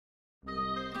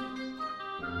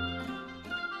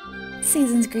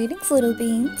Season's greetings, little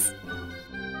beans.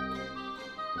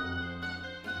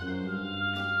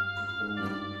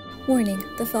 Warning,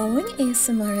 the following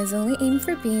ASMR is only aimed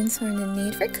for beings who are in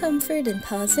need for comfort and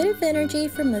positive energy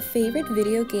from a favorite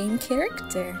video game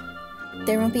character.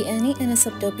 There won't be any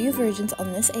NSFW versions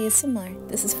on this ASMR.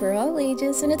 This is for all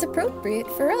ages and it's appropriate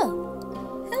for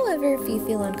all. However, if you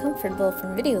feel uncomfortable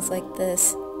from videos like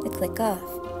this, then click off.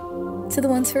 To the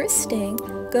ones who are staying,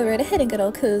 go right ahead and get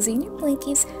all cozy in your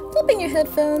blankies, flip in your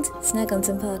headphones, snack on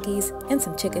some Pockies and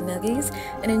some chicken nuggies,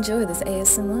 and enjoy this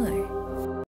ASMR.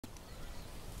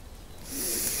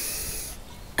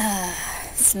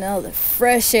 Smell the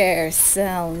fresh air,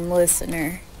 sound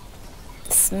listener.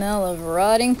 The smell of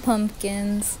rotting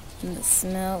pumpkins and the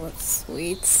smell of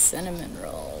sweet cinnamon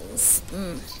rolls.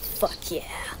 Fuck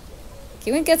yeah.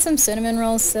 Can we get some cinnamon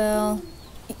rolls, Sal?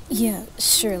 Yeah,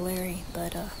 sure, Larry,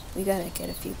 but we gotta get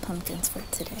a few pumpkins for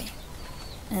today.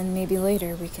 And maybe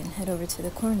later we can head over to the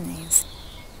corn maze.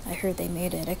 I heard they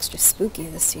made it extra spooky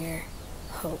this year.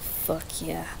 Oh, fuck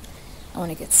yeah. I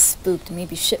wanna get spooked,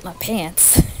 maybe shit my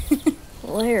pants.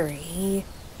 Larry,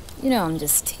 you know I'm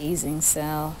just teasing,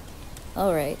 Sal.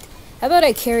 Alright, how about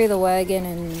I carry the wagon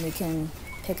and we can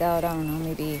pick out, I don't know,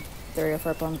 maybe 3 or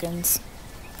 4 pumpkins?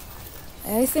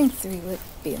 I think 3 would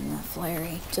be enough,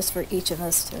 Larry, just for each of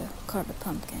us to carve a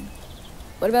pumpkin.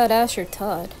 What about Ash or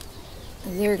Todd?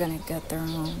 They're gonna get their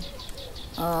own.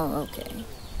 Oh, okay.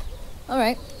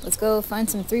 Alright, let's go find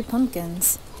some 3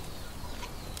 pumpkins.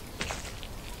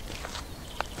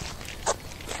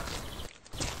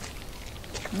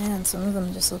 Man, some of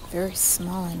them just look very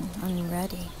small and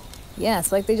unready. Yeah,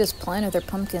 it's like they just planted their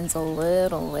pumpkins a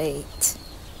little late.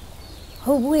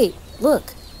 Oh wait,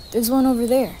 look! There's one over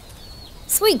there.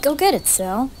 Sweet, go get it,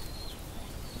 Sal!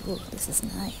 Ooh, this is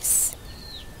nice.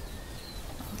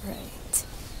 Alright.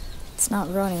 It's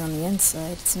not rotting on the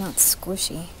inside, it's not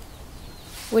squishy.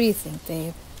 What do you think,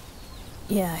 babe?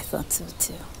 Yeah, I thought so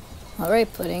too.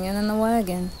 Alright, putting it in the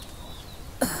wagon.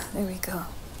 There we go.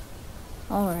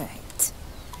 Alright.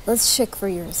 Let's check for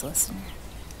yours, listener.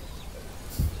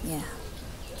 Yeah.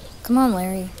 Come on,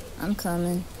 Larry. I'm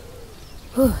coming.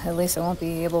 Whew, at least I won't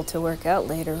be able to work out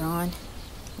later on.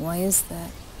 Why is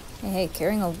that? Hey,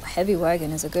 carrying a heavy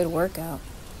wagon is a good workout.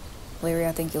 Larry,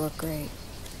 I think you look great.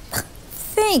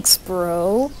 Thanks,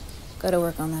 bro. Gotta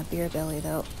work on that beer belly,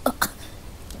 though.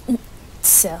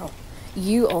 Sal,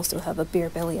 you also have a beer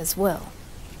belly as well.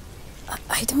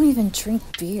 I don't even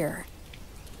drink beer.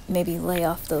 Maybe lay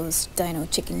off those dino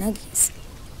chicken nuggies.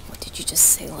 What did you just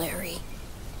say, Larry?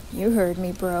 You heard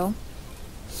me, bro.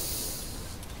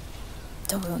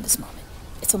 Don't ruin this moment.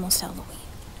 It's almost Halloween.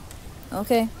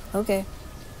 Okay.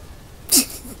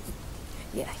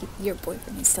 Yeah, your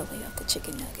boyfriend needs to lay off the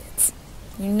chicken nuggets.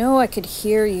 You know I could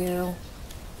hear you.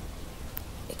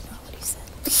 Ignore what he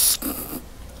said.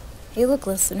 Hey, look,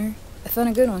 listener. I found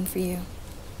a good one for you.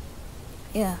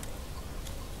 Yeah.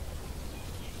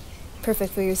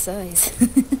 Perfect for your size.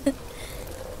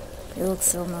 It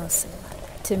looks almost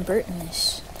Tim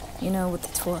Burton-ish. You know, with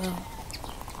the twirl.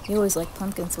 You always like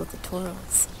pumpkins with the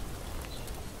twirls.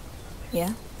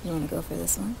 Yeah? You want to go for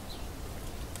this one?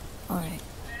 Alright.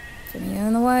 Putting you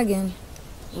in the wagon.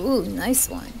 Ooh, nice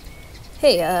one.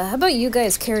 Hey, how about you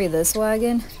guys carry this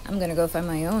wagon? I'm gonna go find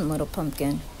my own little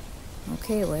pumpkin.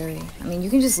 Okay, Larry. I mean,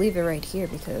 you can just leave it right here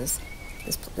because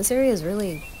this area is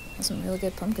has some really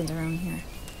good pumpkins around here.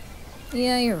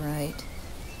 Yeah, you're right.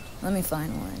 Let me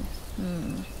find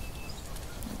one.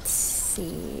 Let's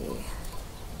see.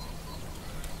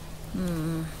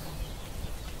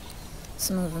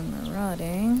 Some of them are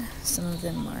rotting. Some of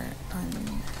them are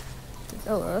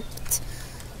undeveloped.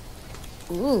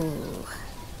 Ooh.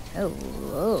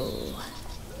 Hello.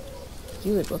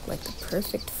 You would look like the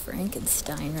perfect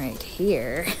Frankenstein right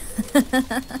here.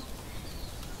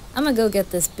 I'm gonna go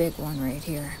get this big one right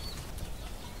here.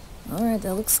 Alright,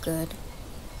 that looks good.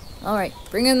 Alright,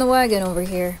 bring in the wagon over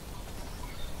here.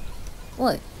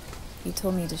 What? You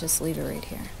told me to just leave it right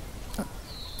here.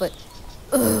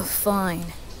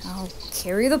 Fine. I'll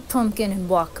carry the pumpkin and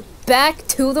walk back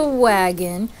to the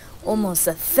wagon, almost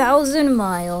 1,000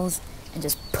 miles, and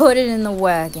just put it in the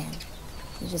wagon.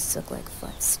 You just took like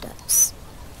 5 steps.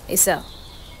 Hey, Sal.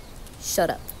 Shut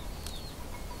up.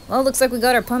 Well, looks like we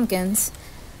got our pumpkins.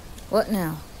 What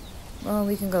now? Well,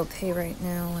 we can go pay right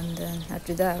now, and then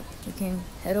after that, we can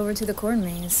head over to the corn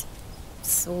maze.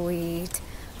 Sweet.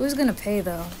 Who's gonna pay,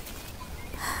 though?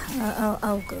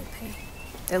 I'll go pay.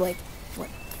 They're like, what,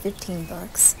 15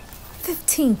 bucks?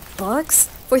 15 bucks?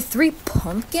 For 3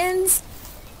 pumpkins?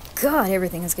 God,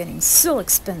 everything is getting so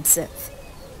expensive.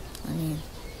 I mean,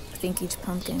 I think each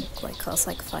pumpkin costs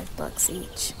like $5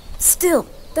 each. Still,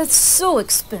 that's so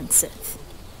expensive.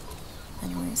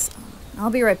 Anyways, I'll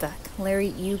be right back. Larry,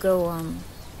 you go,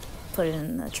 put it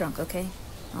in the trunk, okay?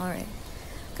 Alright.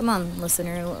 Come on,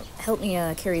 listener, help me,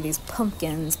 carry these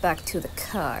pumpkins back to the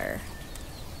car.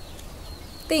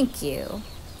 Thank you.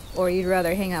 Or you'd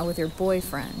rather hang out with your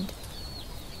boyfriend.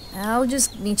 I'll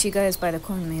just meet you guys by the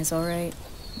corn maze, alright?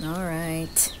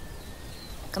 Alright.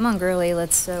 Come on, girlie,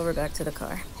 let's, we're back to the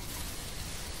car.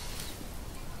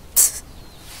 Psst.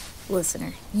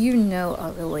 Listener, you know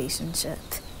our relationship.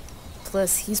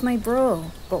 Plus, he's my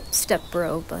bro. Well, step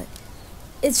bro, but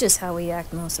it's just how we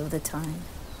act most of the time.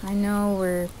 I know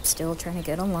we're still trying to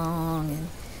get along, and,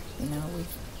 you know,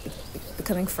 we've been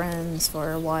becoming friends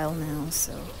for a while now,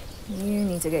 so you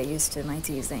need to get used to my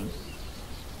teasing.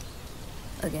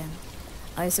 Again,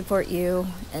 I support you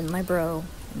and my bro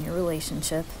in your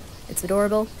relationship. It's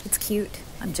adorable, it's cute,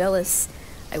 I'm jealous.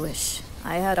 I wish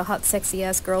I had a hot,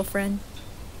 sexy-ass girlfriend.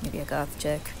 Maybe a goth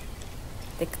chick.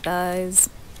 Thick thighs.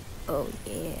 Oh,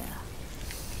 yeah.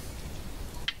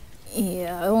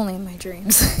 Yeah, only in my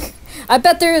dreams. I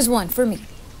bet there is one for me.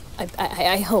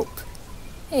 I hope.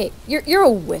 Hey, you're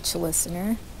a witch,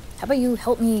 listener. How about you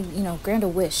help me, you know, grant a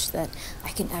wish that I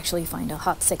can actually find a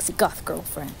hot, sexy goth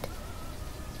girlfriend?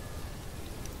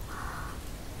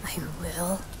 I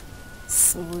will.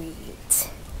 Sweet.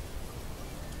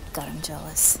 God, I'm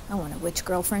jealous. I want a witch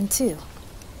girlfriend too.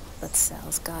 But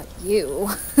Sal's got you.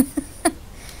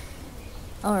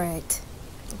 Alright.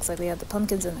 Looks like we have the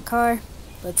pumpkins in the car.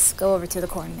 Let's go over to the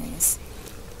corn maze.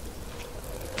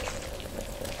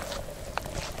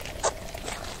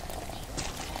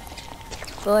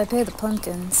 Well, I paid the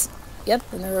pumpkins. Yep,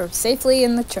 and they're safely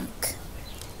in the trunk.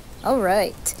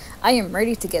 Alright. I am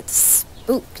ready to get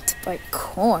spooked by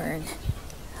corn.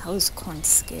 How's corn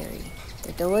scary?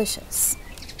 They're delicious.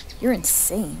 You're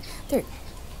insane. They're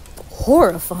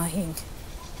horrifying.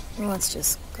 Well, let's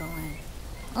just go in.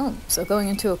 Oh, so going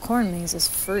into a corn maze is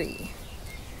free.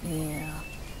 Yeah.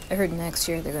 I heard next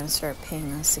year they're gonna start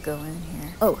paying us to go in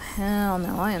here. Oh, hell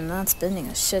no. I am not spending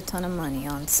a shit ton of money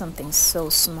on something so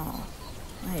small.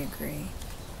 I agree.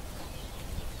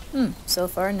 So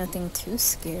far nothing too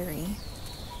scary.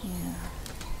 Yeah.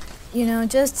 You know,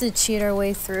 just to cheat our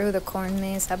way through the corn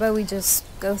maze, how about we just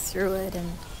go through it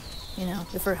and, you know,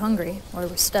 if we're hungry or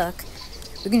we're stuck,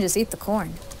 we can just eat the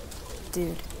corn.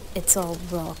 Dude, it's all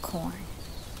raw corn.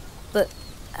 But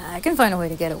I can find a way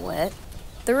to get it wet.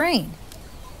 The rain.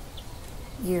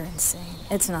 You're insane.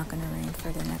 It's not gonna rain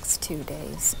for the next 2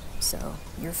 days, so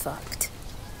you're fucked.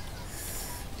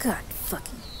 God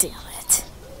fucking damn it.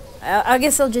 I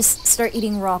guess I'll just start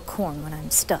eating raw corn when I'm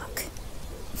stuck.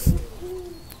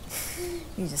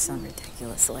 You just sound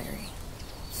ridiculous, Larry.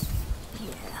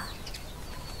 Yeah.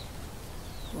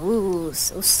 Ooh,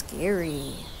 so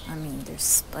scary. I mean, there's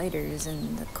spiders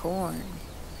in the corn.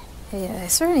 Hey, I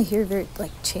started to hear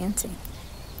like, chanting.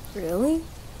 Really?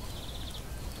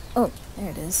 Oh,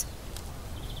 there it is.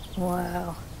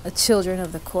 Wow, a Children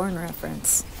of the Corn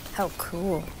reference. How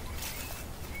cool.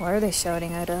 Why are they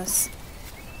shouting at us?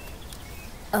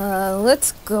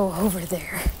 Let's go over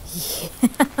there. Yeah.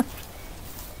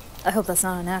 I hope that's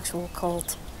not an actual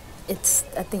cult. I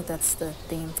think that's the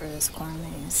theme for this corn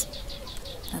maze.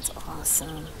 That's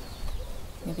awesome.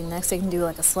 Maybe next they can do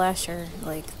like a slasher,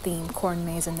 like, theme corn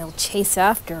maze and they'll chase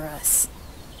after us.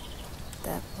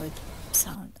 That would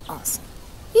sound awesome.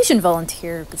 You should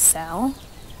volunteer with Sal.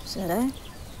 Should I?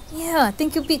 Yeah, I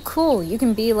think it'd be cool. You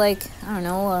can be like, I don't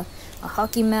know, a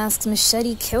hockey masked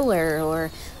machete killer or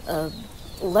a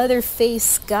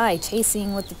leather-faced guy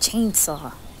chasing with the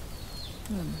chainsaw.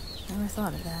 Never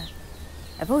thought of that.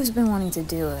 I've always been wanting to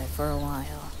do it for a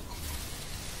while.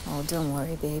 Oh, don't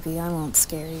worry, baby. I won't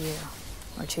scare you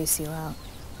or chase you out,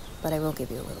 but I will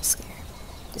give you a little scare.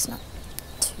 Just not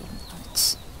too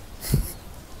much.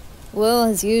 Well,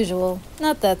 as usual,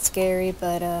 not that scary,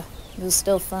 but it was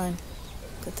still fun.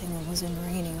 Good thing it wasn't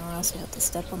raining or else I'd have to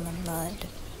step on the mud.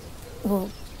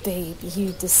 Well, babe,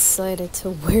 you decided to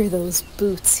wear those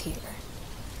boots here.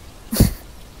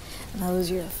 That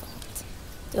was your fault.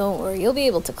 Don't worry, you'll be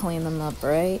able to clean them up,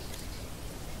 right?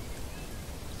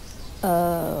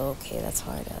 Okay, that's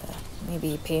hard.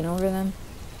 Maybe paint over them?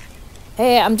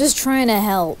 Hey, I'm just trying to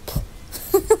help.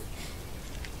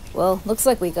 Well, looks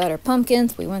like we got our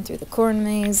pumpkins, we went through the corn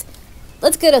maze.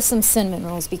 Let's get us some cinnamon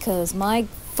rolls because, my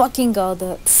fucking god,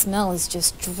 that smell is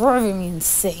just driving me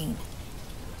insane.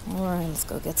 Alright, let's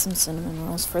go get some cinnamon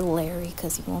rolls for Larry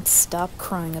because he won't stop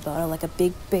crying about it like a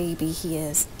big baby he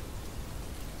is.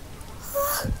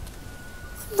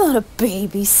 I'm not a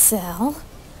baby, Sal.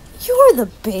 You're the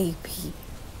baby.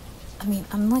 I mean,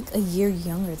 I'm like a year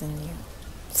younger than you.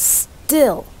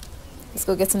 Still, Let's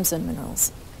go get some cinnamon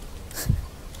rolls.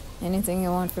 Anything you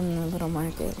want from the little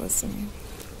market, listener?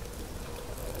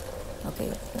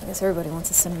 Okay, I guess everybody wants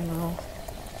a cinnamon roll.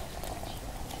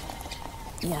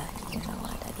 Yeah, you know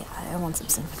what? Yeah, I want some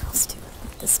cinnamon rolls too.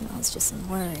 The smell is just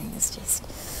alluring. It's just...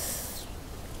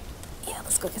 Yeah,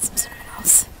 let's go get some cinnamon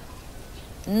rolls.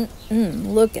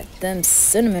 Look at them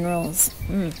cinnamon rolls.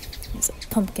 There's a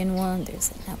pumpkin one,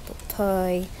 there's an apple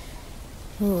pie.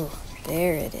 Ooh,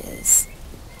 there it is.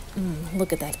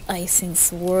 Look at that icing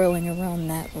swirling around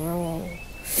that roll.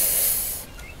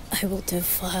 I will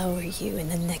devour you in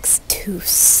the next 2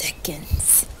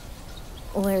 seconds.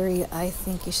 Larry, I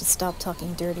think you should stop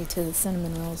talking dirty to the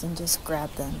cinnamon rolls and just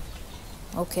grab them.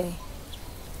 Okay.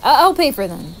 I'll pay for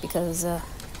them, because, I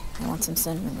want some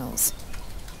cinnamon rolls.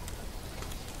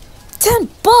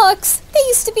 $10? They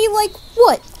used to be like,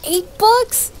 what,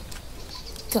 $8?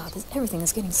 God, everything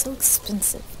is getting so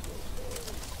expensive.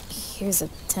 Here's a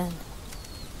 10.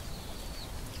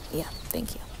 Yeah,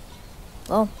 thank you.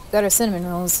 Well, got our cinnamon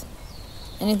rolls.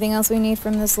 Anything else we need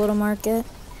from this little market?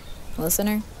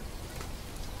 Listener?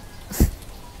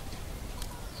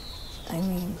 I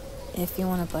mean, if you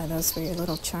want to buy those for your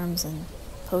little charms and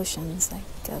potions, I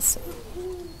guess.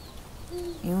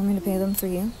 You want me to pay them for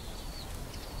you?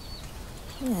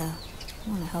 Yeah, I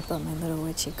want to help out my little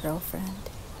witchy girlfriend.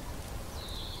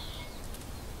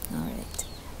 Alright,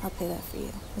 I'll pay that for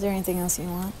you. Is there anything else you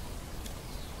want?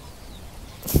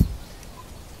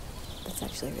 That's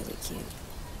actually really cute.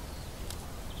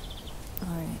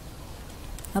 Alright,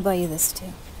 how about you this too?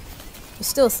 You're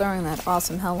still throwing that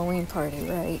awesome Halloween party,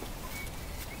 right?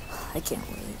 I can't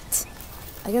wait.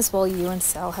 I guess while you and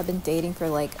Sal have been dating for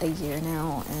like a year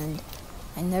now, and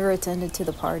I never attended to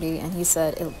the party, and he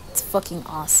said it's fucking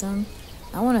awesome.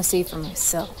 I want to see for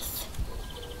myself.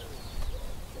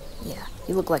 Yeah,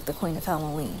 you look like the Queen of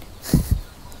Halloween.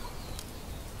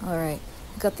 Alright,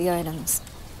 I got the items.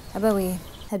 How about we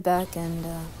head back and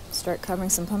start covering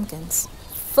some pumpkins?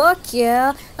 Fuck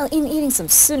yeah! I'm eating some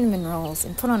cinnamon rolls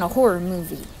and put on a horror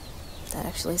movie. That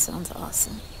actually sounds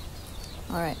awesome.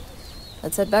 Alright,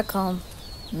 let's head back home.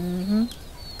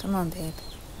 Come on, babe.